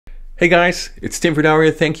Hey guys, it's Tim Verdouw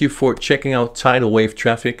here. Thank you for checking out Tidalwave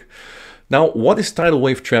Traffic. Now, what is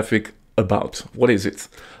Tidalwave Traffic about? What is it?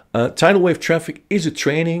 Tidalwave Traffic is a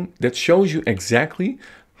training that shows you exactly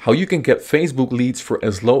how you can get Facebook leads for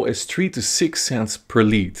as low as 3 to 6 cents per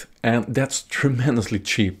lead. And that's tremendously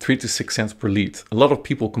cheap, 3 to 6 cents per lead. A lot of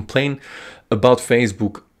people complain about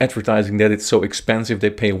Facebook advertising that it's so expensive. They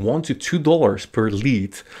pay $1 to $2 per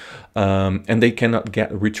lead and they cannot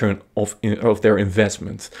get a return of their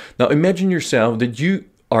investment. Now imagine yourself that you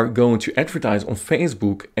are going to advertise on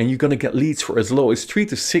Facebook and you're going to get leads for as low as 3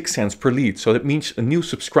 to 6 cents per lead. So that means a new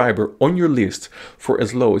subscriber on your list for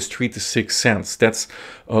as low as 3 to 6 cents. That's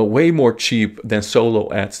way more cheap than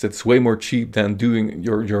solo ads. That's way more cheap than doing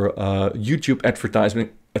your YouTube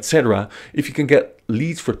advertisement, etc. If you can get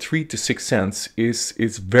leads for 3 to 6 cents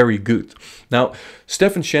is very good. Now,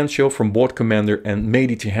 Stefan Shencho from Board Commander and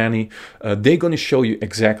Mehdi Tihani, they're going to show you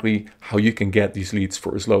exactly how you can get these leads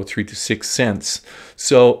for as low as 3 to 6 cents.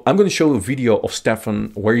 So I'm going to show a video of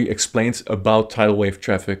Stefan where he explains about Tidalwave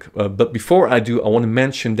Traffic. But before I do, I want to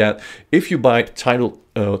mention that if you buy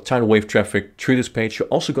Tidalwave Traffic through this page, you're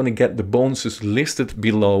also going to get the bonuses listed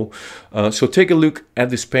below. So take a look at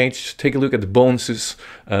this page, take a look at the bonuses,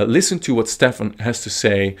 listen to what Stefan has to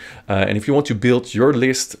say, and if you want to build your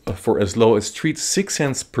list for as low as 3 to 6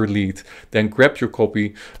 cents per lead, then grab your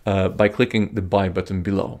copy by clicking the buy button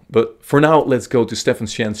below. But for now, let's go to Stefan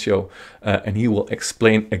Shencho and he will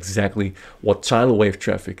explain exactly what Tidalwave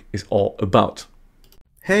Traffic is all about.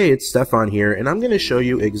 Hey, it's Stefan here, and I'm going to show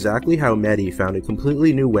you exactly how Mehdi found a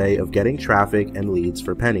completely new way of getting traffic and leads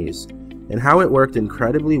for pennies, and how it worked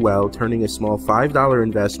incredibly well, turning a small $5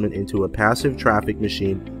 investment into a passive traffic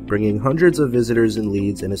machine, bringing hundreds of visitors and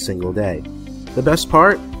leads in a single day. The best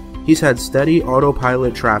part? He's had steady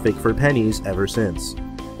autopilot traffic for pennies ever since.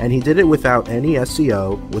 And he did it without any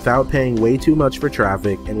SEO, without paying way too much for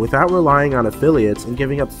traffic, and without relying on affiliates and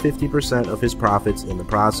giving up 50% of his profits in the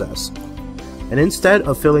process. And instead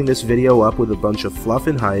of filling this video up with a bunch of fluff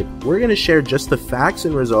and hype, we're going to share just the facts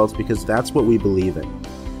and results because that's what we believe in.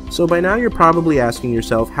 So by now you're probably asking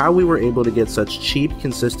yourself how we were able to get such cheap,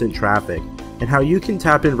 consistent traffic, and how you can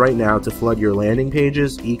tap in right now to flood your landing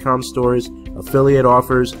pages, e-com stores, affiliate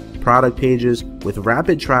offers, product pages with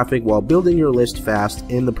rapid traffic while building your list fast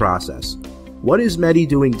in the process. What is Mehdi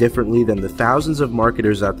doing differently than the thousands of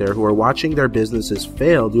marketers out there who are watching their businesses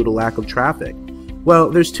fail due to lack of traffic? Well,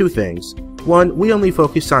 there's two things. One, we only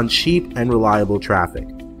focus on cheap and reliable traffic,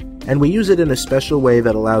 and we use it in a special way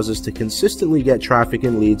that allows us to consistently get traffic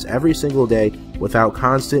and leads every single day without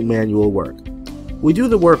constant manual work. We do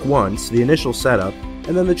the work once, the initial setup,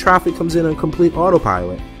 and then the traffic comes in on complete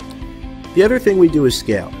autopilot. The other thing we do is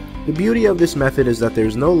scale. The beauty of this method is that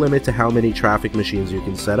there's no limit to how many traffic machines you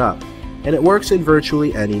can set up, and it works in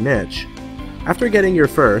virtually any niche. After getting your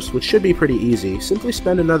first, which should be pretty easy, simply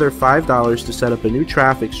spend another $5 to set up a new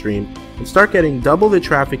traffic stream and start getting double the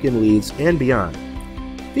traffic and leads and beyond.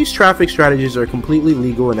 These traffic strategies are completely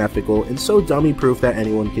legal and ethical and so dummy-proof that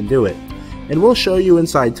anyone can do it. And we'll show you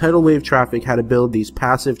inside Tidalwave Traffic how to build these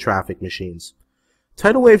passive traffic machines.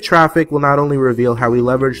 Tidalwave Traffic will not only reveal how we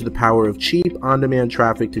leverage the power of cheap, on-demand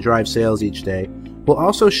traffic to drive sales each day, we'll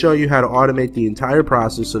also show you how to automate the entire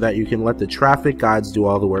process so that you can let the traffic gods do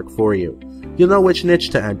all the work for you. You'll know which niche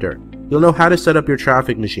to enter. You'll know how to set up your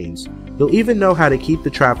traffic machines. You'll even know how to keep the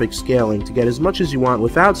traffic scaling to get as much as you want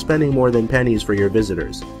without spending more than pennies for your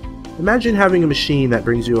visitors. Imagine having a machine that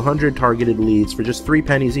brings you 100 targeted leads for just 3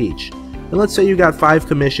 pennies each. And let's say you got 5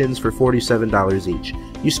 commissions for $47 each.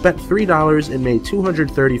 You spent $3 and made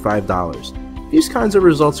 $235. These kinds of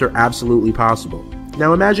results are absolutely possible.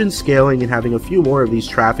 Now imagine scaling and having a few more of these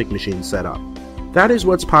traffic machines set up. That is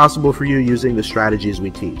what's possible for you using the strategies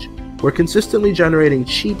we teach. We're consistently generating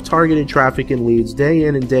cheap targeted traffic and leads day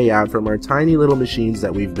in and day out from our tiny little machines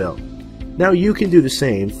that we've built. Now you can do the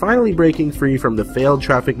same, finally breaking free from the failed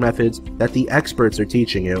traffic methods that the experts are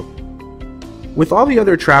teaching you. With all the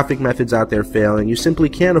other traffic methods out there failing, you simply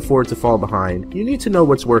can't afford to fall behind. You need to know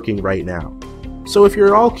what's working right now. So if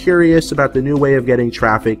you're all curious about the new way of getting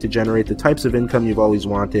traffic to generate the types of income you've always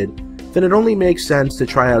wanted, then it only makes sense to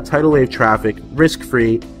try out Tidalwave Traffic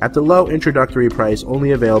risk-free at the low introductory price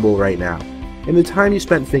only available right now. In the time you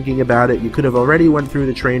spent thinking about it, you could have already went through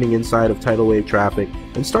the training inside of Tidalwave Traffic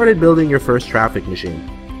and started building your first traffic machine.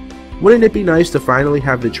 Wouldn't it be nice to finally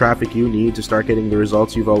have the traffic you need to start getting the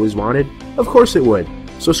results you've always wanted? Of course it would.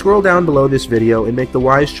 So scroll down below this video and make the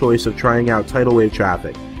wise choice of trying out Tidalwave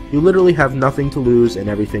Traffic. You literally have nothing to lose and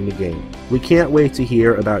everything to gain. We can't wait to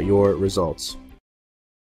hear about your results.